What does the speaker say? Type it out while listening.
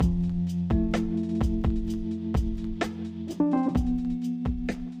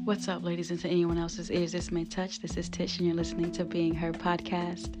What's up, ladies, and to anyone else's ears this may touch? This is Tish, and you're listening to Being Her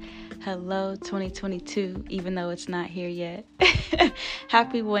podcast. Hello, 2022, even though it's not here yet.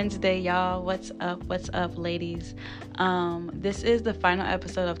 Happy Wednesday, y'all. What's up? What's up, ladies? This is the final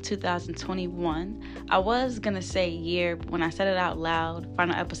episode of 2021. I was going to say year, but when I said it out loud,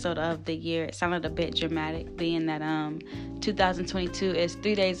 final episode of the year, it sounded a bit dramatic, being that 2022 is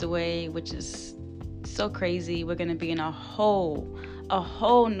 3 days away, which is so crazy. We're going to be in a whole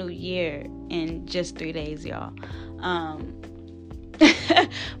new year in just 3 days, y'all.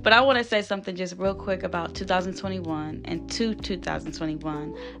 But I want to say something just real quick about 2021 and to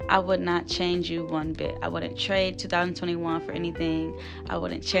 2021. I would not change you one bit. I wouldn't trade 2021 for anything. I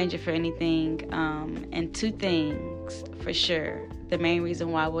wouldn't change it for anything. And two things for sure. The main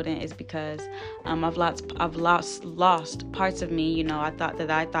reason why I wouldn't is because I've lost parts of me, I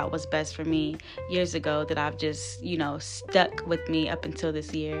thought was best for me years ago that I've just, stuck with me up until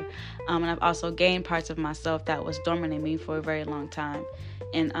this year. And I've also gained parts of myself that was dormant in me for a very long time.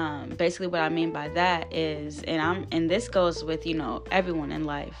 And basically what I mean by that is, and this goes with, everyone in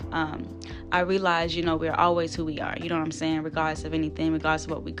life. I realize, we're always who we are, you know what I'm saying? Regardless of anything, regardless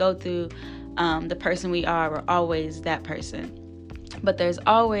of what we go through, the person we are, we're always that person. But there's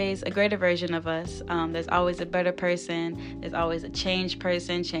always a greater version of us. There's always a better person. There's always a changed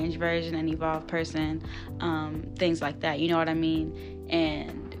person, changed version, an evolved person, things like that. You know what I mean?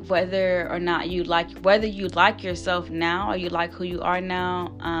 And whether you like yourself now or you like who you are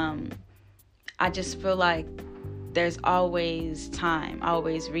now, I just feel like there's always time,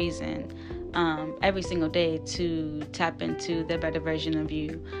 always reason, every single day to tap into the better version of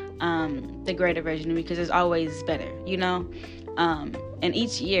you, the greater version of you, because there's always better, and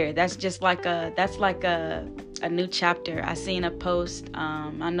each year that's like a new chapter. I seen a post,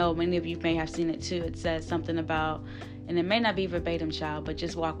 I know many of you may have seen it too. It says something about, and it may not be verbatim, child, but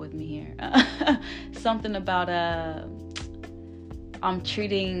just walk with me here. Something about I'm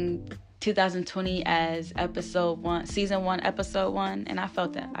treating 2020 as season 1, episode 1, and I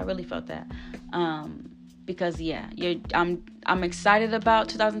felt that. I really felt that. Because I'm excited about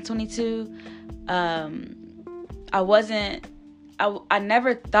 2022. I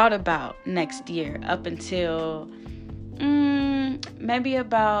never thought about next year up until maybe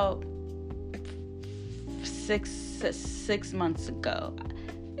about six months ago.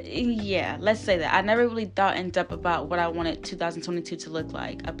 Yeah, let's say that. I never really thought in depth about what I wanted 2022 to look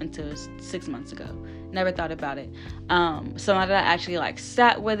like up until 6 months ago. Never thought about it. So now that I actually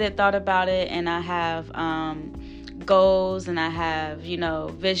sat with it, thought about it, and I have goals and I have,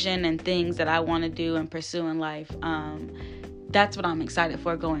 vision and things that I want to do and pursue in life. That's what I'm excited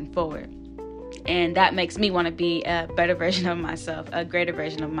for going forward. And that makes me want to be a better version of myself, a greater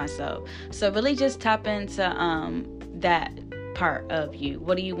version of myself. So really just tap into that part of you.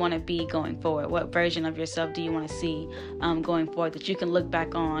 What do you want to be going forward? What version of yourself do you want to see going forward that you can look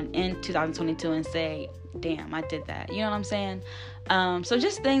back on in 2022 and say, damn, I did that. You know what I'm saying? So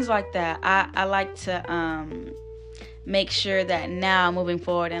just things like that. I like to make sure that now moving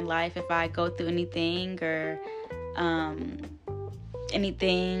forward in life, if I go through anything or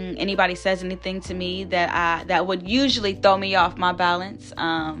anybody says anything to me that would usually throw me off my balance,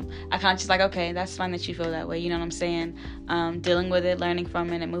 I kind of just okay, that's fine that you feel that way, you know what I'm saying? Dealing with it, learning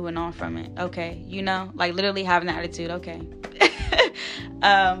from it, and moving on from it. Okay, literally having the attitude. Okay.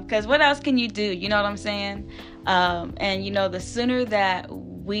 Because what else can you do? You know what I'm saying? And the sooner that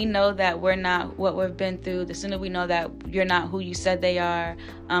we know that we're not what we've been through, the sooner we know that you're not who you said they are,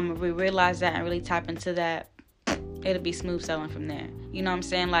 we realize that and really tap into that, it'll be smooth sailing from there. You know what I'm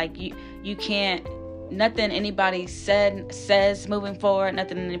saying? You can't, nothing anybody says moving forward,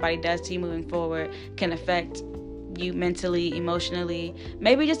 nothing anybody does to you moving forward can affect you mentally, emotionally,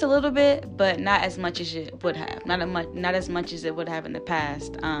 maybe just a little bit, but not as much as it would have. Not as much as it would have in the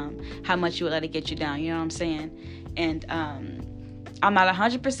past. How much you would let it get you down. You know what I'm saying? And I'm not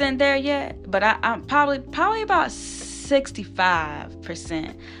 100% there yet, but I'm probably about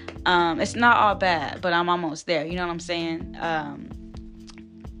 65%. It's not all bad, but I'm almost there. You know what I'm saying?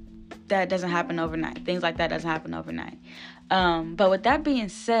 That doesn't happen overnight. Things like that doesn't happen overnight. But with that being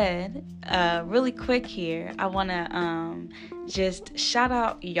said, really quick here, I want to just shout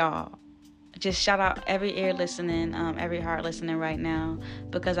out y'all. Just shout out every ear listening, every heart listening right now,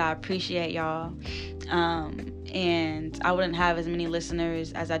 because I appreciate y'all. And I wouldn't have as many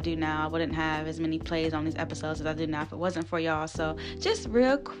listeners as I do now. I wouldn't have as many plays on these episodes as I do now if it wasn't for y'all. So just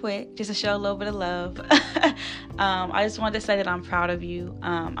real quick, just to show a little bit of love, I just wanted to say that I'm proud of you.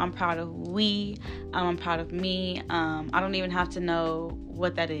 I'm proud of I'm proud of me. I don't even have to know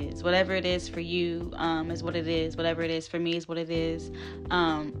what that is. Whatever it is for you is what it is. Whatever it is for me is what it is.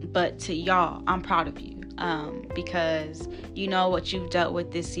 But to y'all, I'm proud of you. Because you know what you've dealt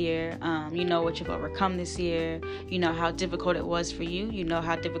with this year. You know what you've overcome this year. You know how difficult it was for you. You know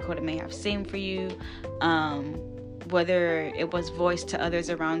how difficult it may have seemed for you. Whether it was voiced to others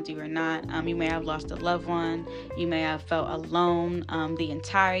around you or not. You may have lost a loved one. You may have felt alone the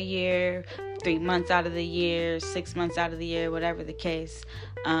entire year, 3 months out of the year, 6 months out of the year, whatever the case.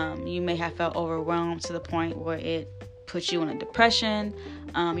 You may have felt overwhelmed to the point where it put you in a depression.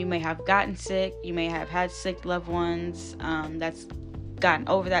 You may have gotten sick. You may have had sick loved ones that's gotten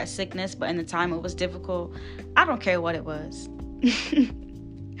over that sickness, but in the time it was difficult. I don't care what it was.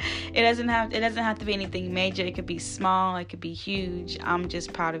 It doesn't have to be anything major. It could be small. It could be huge. I'm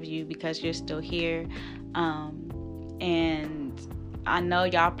just proud of you because you're still here. And I know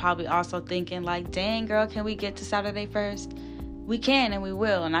y'all probably also thinking like, dang girl, can we get to Saturday first? We can and we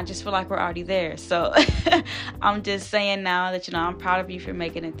will, and I just feel like we're already there. So I'm just saying now that, I'm proud of you for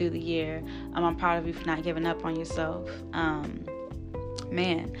making it through the year. I'm proud of you for not giving up on yourself.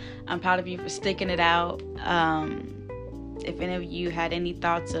 Man, I'm proud of you for sticking it out. If any of you had any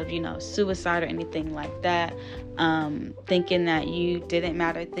thoughts of, suicide or anything like that, thinking that you didn't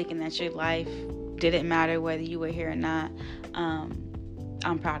matter, thinking that your life didn't matter whether you were here or not,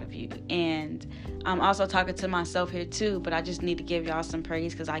 I'm proud of you. And I'm also talking to myself here too, but I just need to give y'all some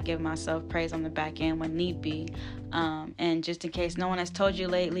praise because I give myself praise on the back end when need be. And just in case no one has told you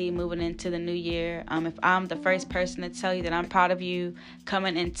lately, moving into the new year, if I'm the first person to tell you that I'm proud of you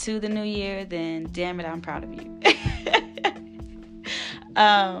coming into the new year, then damn it, I'm proud of you.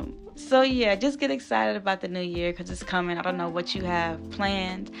 So yeah, just get excited about the new year because it's coming. I don't know what you have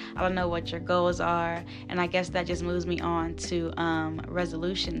planned. I don't know what your goals are. And I guess that just moves me on to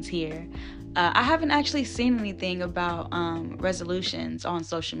resolutions here. I haven't actually seen anything about resolutions on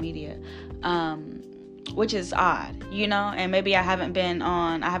social media, which is odd, and maybe I'm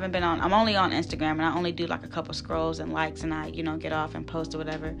only on Instagram and I only do like a couple scrolls and likes and I, get off and post or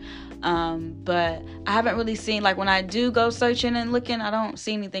whatever. But I haven't really seen, like when I do go searching and looking, I don't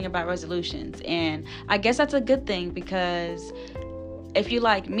see anything about resolutions. And I guess that's a good thing because if you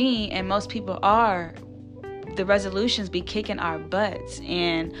like me, and most people are, the resolutions be kicking our butts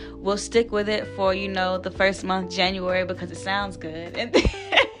and we'll stick with it for, the first month, January, because it sounds good.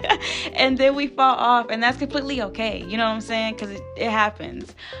 And then we fall off, and that's completely okay. You know what I'm saying? Because it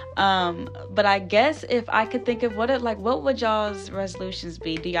happens. But I guess if I could think of what would y'all's resolutions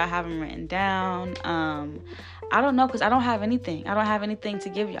be? Do y'all have them written down? I don't know, because I don't have anything. I don't have anything to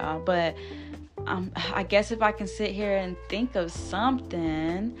give y'all. But I guess if I can sit here and think of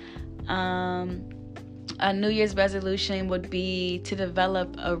something, a New Year's resolution would be to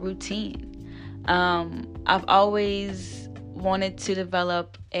develop a routine. I've always wanted to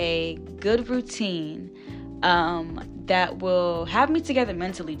develop a good routine that will have me together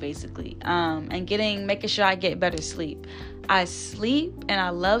mentally, basically, and making sure I get better sleep. I sleep and I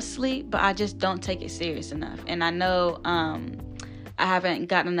love sleep, but I just don't take it serious enough. And I know I haven't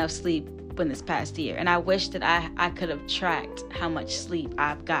gotten enough sleep in this past year, and I wish that I could have tracked how much sleep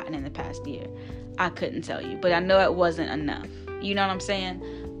I've gotten in the past year. I couldn't tell you, but I know it wasn't enough. You know what I'm saying?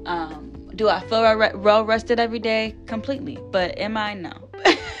 Do I feel well rested every day? Completely. But am I? No.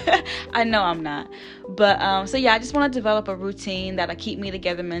 I know I'm not. But so yeah, I just want to develop a routine that'll keep me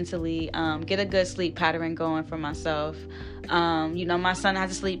together mentally, get a good sleep pattern going for myself. My son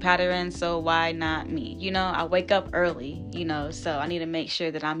has a sleep pattern, so why not me? I wake up early, so I need to make sure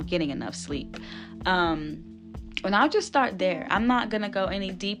that I'm getting enough sleep. And I'll just start there. I'm not going to go any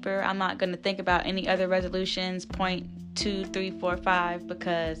deeper. I'm not going to think about any other resolutions, 2, 3, 4, 5,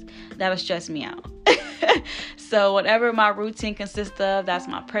 because that'll stress me out. So whatever my routine consists of, that's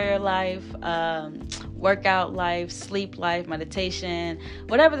my prayer life, workout life, sleep life, meditation,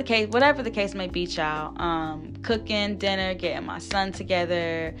 whatever the case may be, child. Cooking dinner, getting my son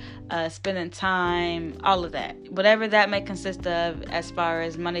together, spending time, all of that. Whatever that may consist of as far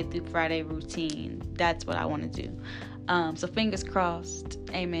as Monday through Friday routine, that's what I want to do. So fingers crossed.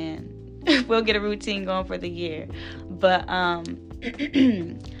 Amen. We'll get a routine going for the year. But I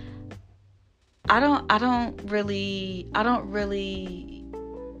don't really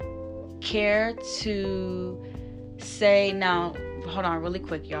care to say now. Hold on, really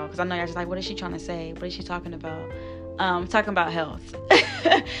quick, y'all, because I know y'all just like, what is she trying to say? What is she talking about? talking about health,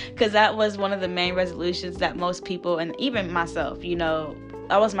 because that was one of the main resolutions that most people, and even myself,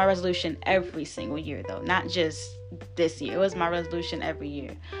 that was my resolution every single year, though, not just this year. It was my resolution every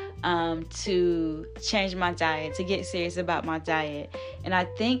year, to change my diet, to get serious about my diet. And I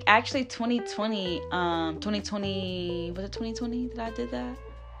think actually 2020, was it 2020 that I did that?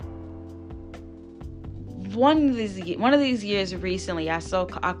 One of these years recently, I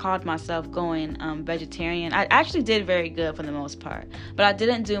called myself going vegetarian. I actually did very good for the most part, but I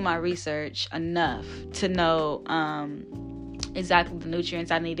didn't do my research enough to know exactly the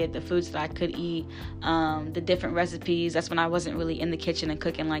nutrients I needed, the foods that I could eat, the different recipes. That's when I wasn't really in the kitchen and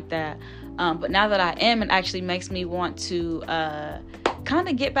cooking like that. But now that I am, it actually makes me want to kind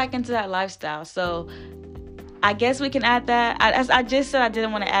of get back into that lifestyle. So I guess we can add that. As I just said, I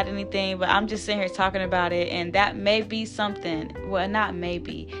didn't want to add anything, but I'm just sitting here talking about it, and that may be something. Well, not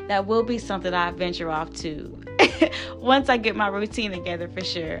maybe. That will be something I venture off to once I get my routine together, for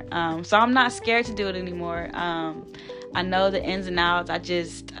sure. So I'm not scared to do it anymore. I know the ins and outs.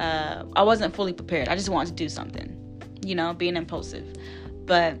 I wasn't fully prepared. I just wanted to do something, being impulsive.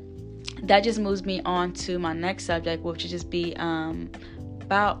 But that just moves me on to my next subject, which would just be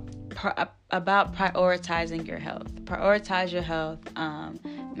about prioritizing your health. Prioritize your health.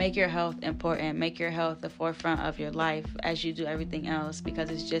 Make your health important. Make your health the forefront of your life as you do everything else, because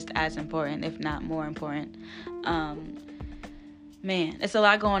it's just as important, if not more important. Man, it's a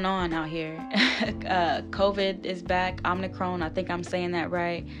lot going on out here. COVID is back. Omicron, I think I'm saying that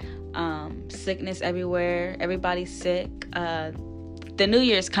right. Sickness everywhere. Everybody's sick. The New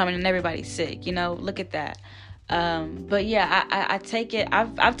Year's coming and everybody's sick. Look at that. But yeah, I take it.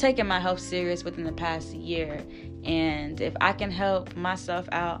 I've taken my health serious within the past year, and if I can help myself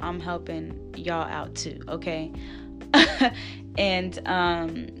out, I'm helping y'all out too. Okay. And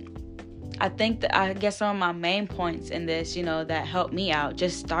I think that I guess some of my main points in this, that helped me out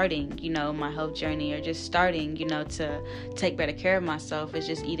just starting, my health journey, or just starting, to take better care of myself, is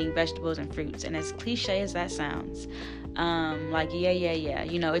just eating vegetables and fruits. And as cliche as that sounds,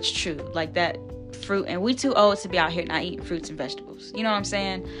 it's true. Like that fruit, and we too old to be out here not eating fruits and vegetables. You know what I'm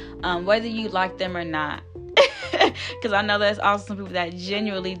saying? Whether you like them or not. Because I know there's also some people that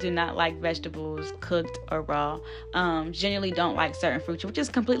genuinely do not like vegetables cooked or raw. Genuinely don't like certain fruits, which is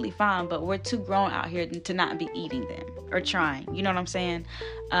completely fine, but we're too grown out here to not be eating them or trying. You know what I'm saying?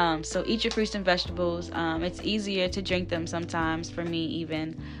 So eat your fruits and vegetables. It's easier to drink them sometimes, for me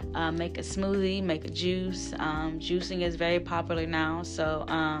even. Make a smoothie, make a juice. Juicing is very popular now, so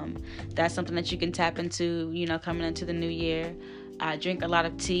that's something that you can tap into, coming into the new year. I drink a lot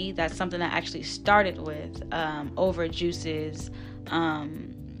of tea. That's something I actually started with over juices.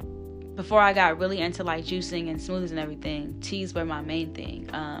 Before I got really into like juicing and smoothies and everything, teas were my main thing.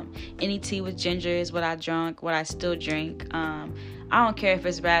 Any tea with ginger is what I drank, what I still drink. I don't care if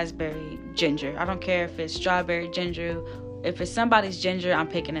it's raspberry ginger. I don't care if it's strawberry ginger. If it's somebody's ginger, I'm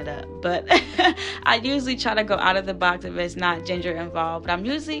picking it up. But I usually try to go out of the box if it's not ginger involved. But I'm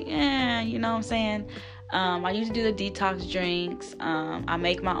usually, you know what I'm saying? I usually do the detox drinks. I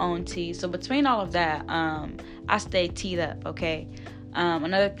make my own tea. So between all of that, I stay teed up, okay?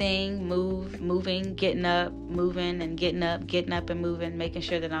 Another thing, moving, getting up, moving and getting up and moving, making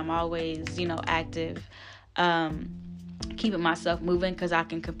sure that I'm always, active. Keeping myself moving, because I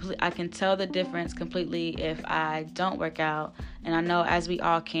can tell the difference completely if I don't work out. And I know, as we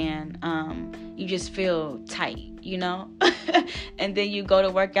all can, you just feel tight, and then you go to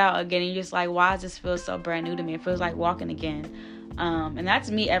work out again and you're just like, why does this feel so brand new to me? It feels like walking again. And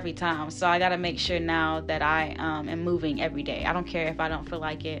that's me every time. So I got to make sure now that I am moving every day. I don't care if I don't feel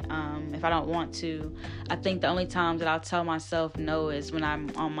like it, if I don't want to. I think the only times that I'll tell myself no is when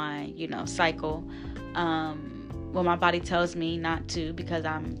I'm on my, cycle. When my body tells me not to, because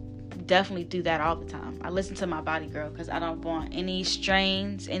I'm definitely do that all the time. I listen to my body, girl, because I don't want any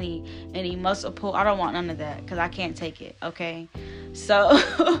strains, any muscle pull. I don't want none of that, because I can't take it, okay? So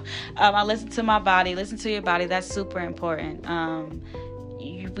I listen to my body. Listen to your body. That's super important.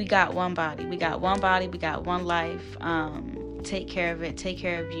 We got one body. We got one life. Take care of it. Take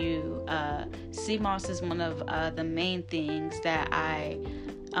care of you. Sea moss is one of the main things that I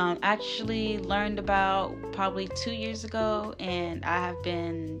actually learned about probably 2 years ago, and I have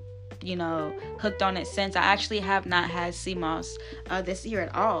been hooked on it since. I actually have not had sea moss this year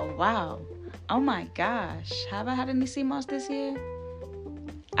at all. Wow. Oh my gosh. Have I had any sea moss this year?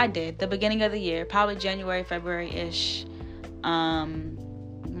 I did. The beginning of the year. Probably January, February-ish.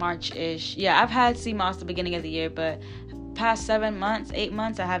 March-ish. Yeah, I've had sea moss the beginning of the year, but past 8 months,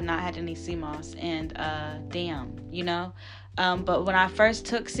 I have not had any sea moss. And damn, But when I first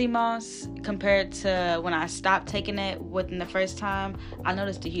took sea moss compared to when I stopped taking it within the first time, I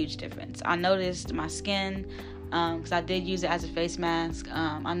noticed a huge difference. I noticed my skin, because I did use it as a face mask.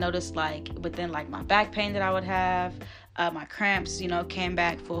 I noticed like within like my back pain that I would have, my cramps, came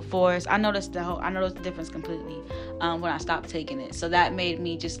back full force. I noticed the difference completely when I stopped taking it. So that made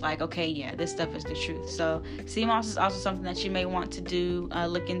me just like, okay, yeah, this stuff is the truth. So sea moss is also something that you may want to do,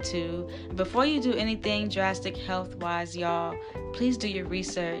 look into. Before you do anything drastic health-wise, y'all, please do your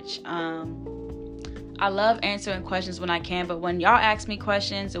research. I love answering questions when I can, but when y'all ask me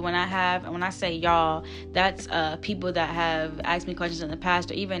questions, and when I say y'all, that's people that have asked me questions in the past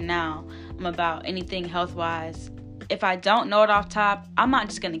or even now about anything health-wise. If I don't know it off top, I'm not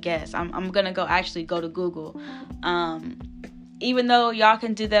just gonna guess. I'm gonna go to Google. Even though y'all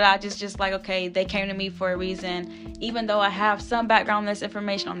can do that, I just like, okay, they came to me for a reason. Even though I have some background on this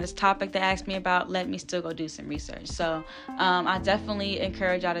information on this topic they asked me about, let me still go do some research. So I definitely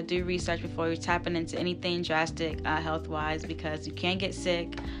encourage y'all to do research before you're tapping into anything drastic health-wise, because you can get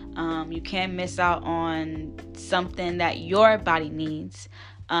sick. You can miss out on something that your body needs.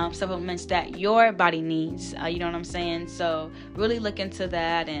 Supplements that your body needs. You know what I'm saying? So really look into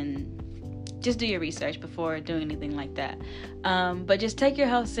that and just do your research before doing anything like that. But just take your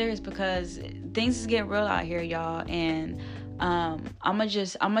health serious, because things is getting real out here, y'all. And I'ma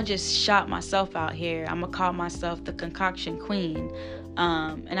just shout myself out here. I'ma call myself the concoction queen.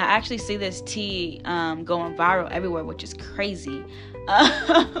 And I actually see this tea going viral everywhere, which is crazy.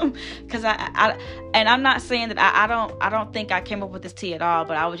 Because I'm not saying that I don't think I came up with this tea at all,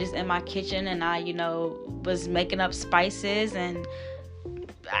 but I was just in my kitchen and I was making up spices, and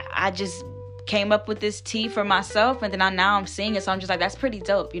I just came up with this tea for myself, and then now I'm seeing it, so I'm just like, that's pretty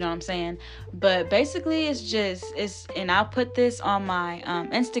dope, you know what I'm saying? But basically it's and I'll put this on my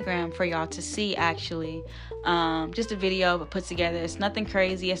Instagram for y'all to see, actually. Just a video but put together. It's nothing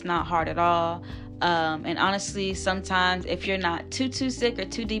crazy, it's not hard at all. And honestly, sometimes if you're not too sick or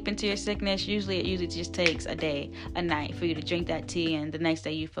too deep into your sickness, it usually just takes a night for you to drink that tea, and the next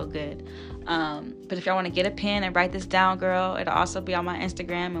day you feel good. But if y'all want to get a pen and write this down, girl, it'll also be on my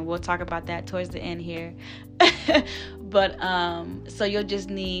Instagram, and we'll talk about that towards the end here. But so you'll just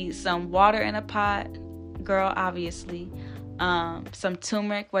need some water in a pot, girl, obviously. Some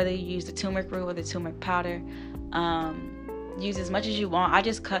turmeric, whether you use the turmeric root or the turmeric powder. Use as much as you want. I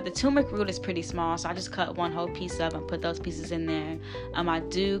just cut the turmeric root is pretty small, so I just cut one whole piece up and put those pieces in there. I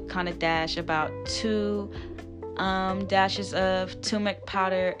do kind of dash about 2 dashes of turmeric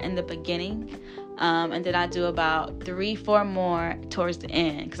powder in the beginning, and then I do about 3-4 more towards the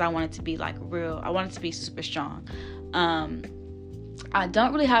end, because I want it to be I want it to be super strong. I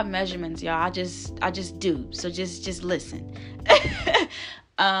don't really have measurements, y'all. I just do. So just listen.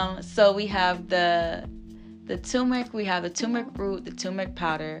 So we have the turmeric, we have the turmeric root, the turmeric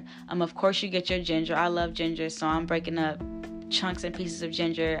powder. Of course you get your ginger. I love ginger, so I'm breaking up chunks and pieces of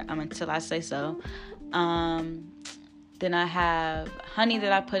ginger until I say so. Then I have honey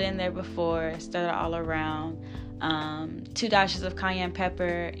that I put in there before, stir it all around. 2 dashes of cayenne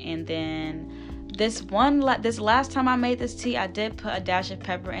pepper, and then this last time I made this tea, I did put a dash of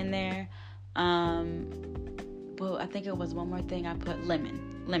pepper in there. Well, I think it was one more thing. I put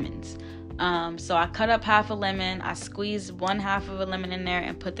lemons. So I cut up half a lemon. I squeezed 1/2 of a lemon in there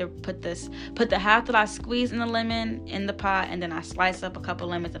and put the half that I squeezed in the lemon in the pot, and then I slice up a couple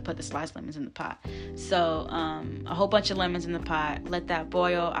lemons and put the sliced lemons in the pot. So a whole bunch of lemons in the pot. Let that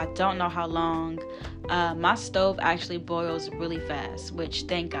boil. I don't know how long. My stove actually boils really fast, which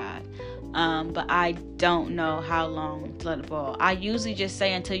thank God. But I don't know how long to let it boil. I usually just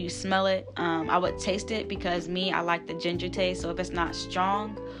say until you smell it. I would taste it, because I like the ginger taste. So if it's not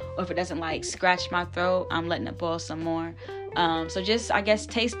strong, or if it doesn't scratch my throat, I'm letting it boil some more. So just, I guess,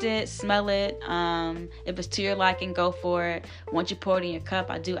 taste it, smell it. If it's to your liking, go for it. Once you pour it in your cup,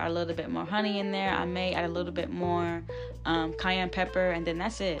 I do add a little bit more honey in there. I may add a little bit more cayenne pepper, and then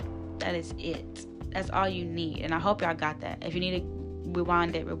that's it. That is it. That's all you need. And I hope y'all got that. If you need to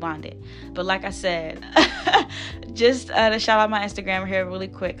rewind it. But like I said, just to shout out my Instagram here really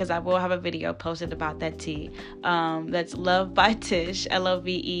quick, because I will have a video posted about that tea. That's Love by Tish,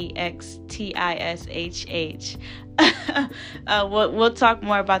 LOVEXTISHH. We'll talk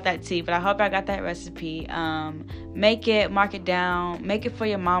more about that tea, but I hope I got that recipe. Make it, mark it down, make it for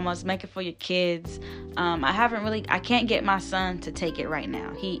your mamas, make it for your kids. I can't get my son to take it right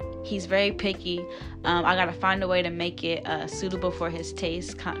now. He's very picky. I gotta find a way to make it suitable for his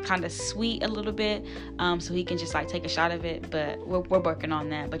taste, kind of sweet a little bit, so he can just take a shot of it. But we're working on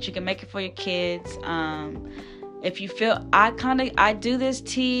that. But you can make it for your kids. If you feel, I do this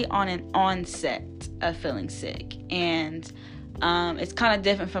tea on an onset. of feeling sick. And it's kind of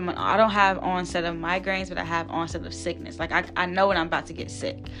different from I don't have onset of migraines, but I have onset of sickness. Like I know when I'm about to get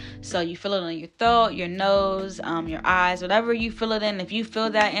sick. So you feel it on your throat, your nose, your eyes, whatever you feel it in. If you feel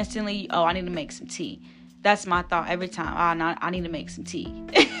that instantly, I need to make some tea. That's my thought every time. I need to make some tea.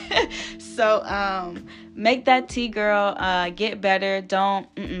 So make that tea, girl. Get better.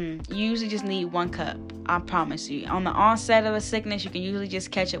 You usually just need 1 cup. I promise you. On the onset of a sickness, you can usually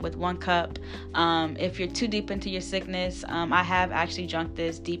just catch it with 1 cup. If you're too deep into your sickness, I have actually drunk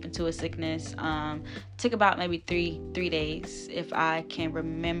this deep into a sickness. Took about maybe three days, if I can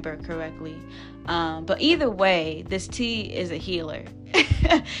remember correctly. But either way, this tea is a healer.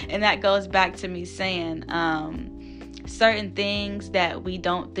 And that goes back to me saying, certain things that we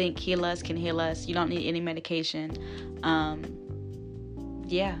don't think heal us can heal us. You don't need any medication.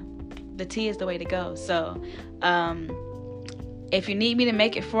 The tea is the way to go. So, if you need me to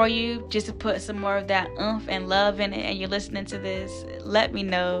make it for you, just to put some more of that oomph and love in it, and you're listening to this, let me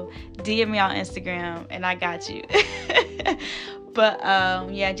know. DM me on Instagram, and I got you. But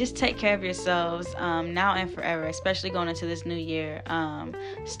just take care of yourselves now and forever, especially going into this new year.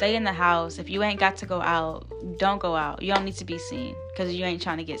 Stay in the house. If you ain't got to go out, don't go out. You don't need to be seen because you ain't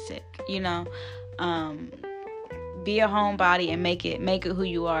trying to get sick. Be a homebody and make it who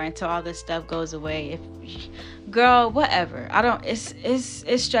you are until all this stuff goes away. Girl, whatever.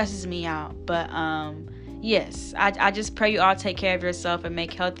 It stresses me out, but yes, I just pray you all take care of yourself and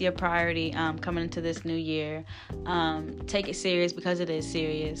make healthy a priority coming into this new year. Take it serious because it is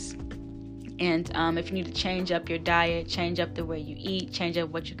serious. And if you need to change up your diet, change up the way you eat, change up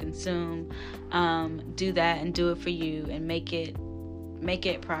what you consume, do that and do it for you and make it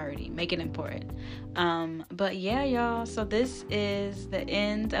priority, make it important. But yeah, y'all, so this is the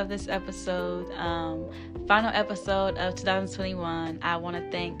end of this episode, final episode of 2021. I want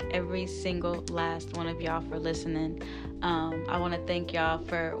to thank every single last one of y'all for listening. I want to thank y'all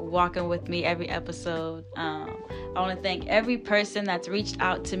for walking with me every episode. I want to thank every person that's reached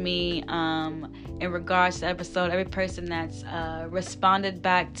out to me in regards to the episode, every person that's responded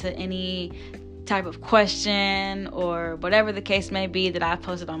back to any type of question or whatever the case may be that I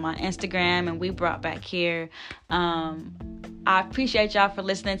posted on my Instagram and we brought back here. I appreciate y'all for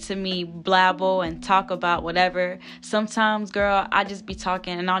listening to me blabble and talk about whatever. Sometimes, girl, I just be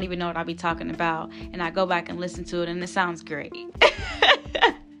talking and I don't even know what I be talking about, and I go back and listen to it and it sounds great.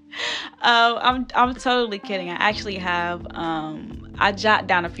 I'm totally kidding. I actually have I jot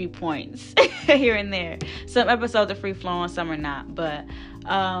down a few points here and there. Some episodes are free flowing, some are not, but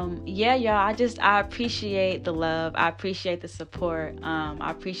y'all, I appreciate the love. I appreciate the support. I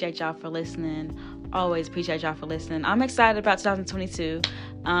appreciate y'all for listening. Always appreciate y'all for listening. I'm excited about 2022.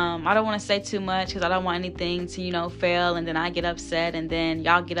 I don't want to say too much because I don't want anything to, fail and then I get upset and then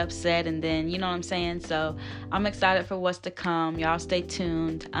y'all get upset and then, you know what I'm saying? So I'm excited for what's to come. Y'all stay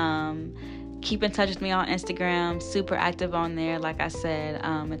tuned. Keep in touch with me on Instagram. Super active on there. Like I said,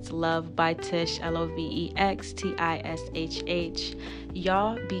 it's Love by Tish, LOVEXTISHH.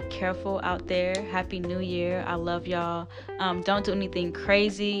 Y'all be careful out there. Happy New Year. I love y'all. Don't do anything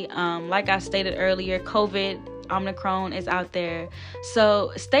crazy. Like I stated earlier, COVID, Omicron is out there.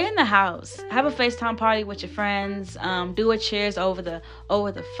 So stay in the house. Have a FaceTime party with your friends. Do a cheers over the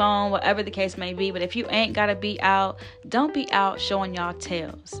phone, whatever the case may be. But if you ain't gotta be out, don't be out showing y'all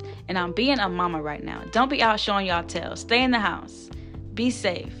tails. And I'm being a mama right now. Don't be out showing y'all tails. Stay in the house. Be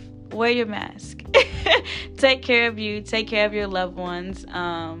safe. Wear your mask. Take care of you. Take care of your loved ones.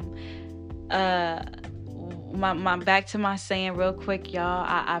 My back to my saying real quick, y'all.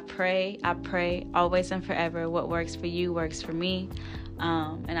 I pray always and forever. What works for you works for me.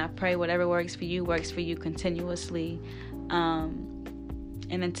 And I pray whatever works for you continuously. And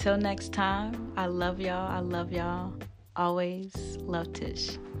until next time, I love y'all. Always love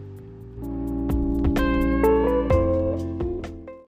Tish.